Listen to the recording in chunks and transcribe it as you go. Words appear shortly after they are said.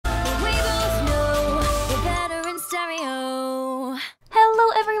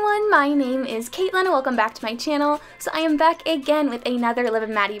my name is Caitlin and welcome back to my channel. So I am back again with another Liv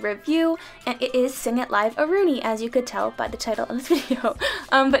and Maddie review, and it is Sing It Live A-Rooney, as you could tell by the title of this video.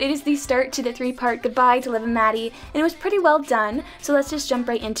 But it is the start to the 3-part goodbye to Liv and Maddie, and it was pretty well done, so let's just jump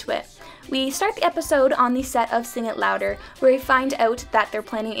right into it. We start the episode on the set of Sing It Louder, where we find out that they're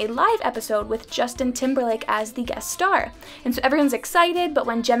planning a live episode with Justin Timberlake as the guest star. And so everyone's excited, but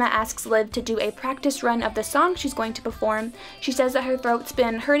when Gemma asks Liv to do a practice run of the song she's going to perform, she says that her throat's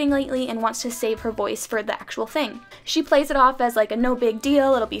been hurting lately and wants to save her voice for the actual thing. She plays it off as like a no big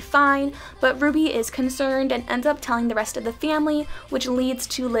deal, it'll be fine, but Ruby is concerned and ends up telling the rest of the family, which leads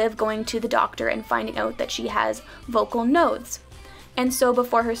to Liv going to the doctor and finding out that she has vocal nodes. And so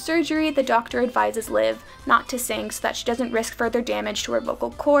before her surgery, the doctor advises Liv not to sing so that she doesn't risk further damage to her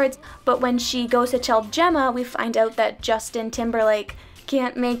vocal cords. But when she goes to tell Gemma, we find out that Justin Timberlake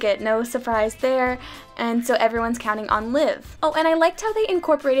can't make it, no surprise there, and so everyone's counting on Liv. Oh, and I liked how they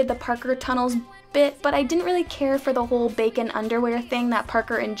incorporated the Parker tunnels bit, but I didn't really care for the whole bacon underwear thing that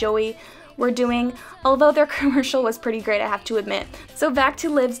Parker and Joey were doing, although their commercial was pretty great, I have to admit. So back to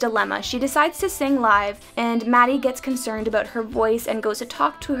Liv's dilemma. She decides to sing live, and Maddie gets concerned about her voice and goes to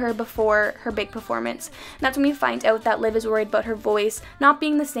talk to her before her big performance. And that's when we find out that Liv is worried about her voice not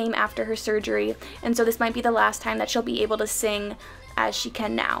being the same after her surgery, and so this might be the last time that she'll be able to sing as she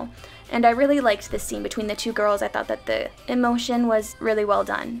can now. And I really liked this scene between the two girls. I thought that the emotion was really well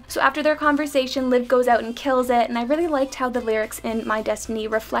done. So after their conversation, Liv goes out and kills it, and I really liked how the lyrics in My Destiny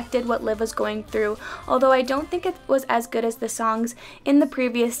reflected what Liv was going through, although I don't think it was as good as the songs in the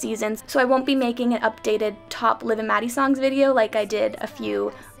previous seasons, so I won't be making an updated top Liv and Maddie songs video like I did a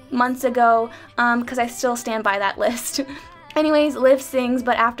few months ago, because I still stand by that list. Anyways, Liv sings,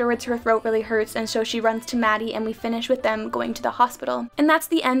 but afterwards her throat really hurts, and so she runs to Maddie, and we finish with them going to the hospital. And that's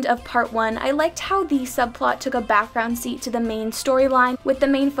the end of part 1. I liked how the subplot took a background seat to the main storyline, with the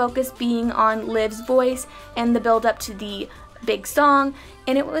main focus being on Liv's voice and the build up to the big song,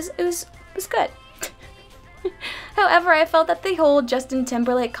 and it was good. However, I felt that the whole Justin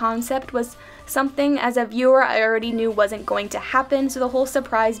Timberlake concept was something as a viewer I already knew wasn't going to happen, so the whole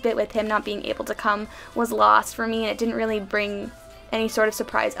surprise bit with him not being able to come was lost for me, and it didn't really bring any sort of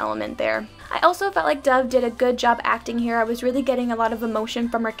surprise element there. I also felt like Dove did a good job acting here. I was really getting a lot of emotion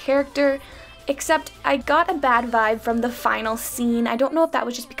from her character, except I got a bad vibe from the final scene. I don't know if that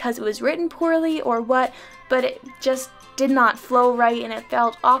was just because it was written poorly or what, but it just did not flow right and it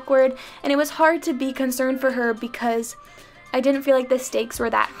felt awkward, and it was hard to be concerned for her because I didn't feel like the stakes were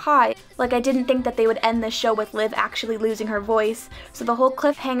that high. Like, I didn't think that they would end the show with Liv actually losing her voice, so the whole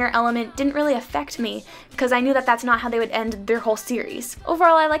cliffhanger element didn't really affect me, because I knew that that's not how they would end their whole series.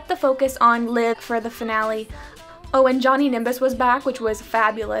 Overall, I liked the focus on Liv for the finale. Oh, and Johnny Nimbus was back, which was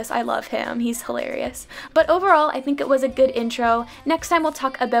fabulous. I love him. He's hilarious. But overall, I think it was a good intro. Next time we'll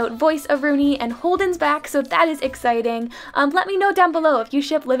talk about Voice of Rooney, and Holden's back, so that is exciting. Let me know down below if you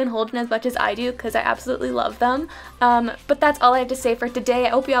ship Liv and Holden as much as I do, because I absolutely love them. But that's all I have to say for today.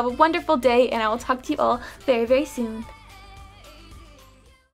 I hope you have a wonderful day, and I will talk to you all very, very soon.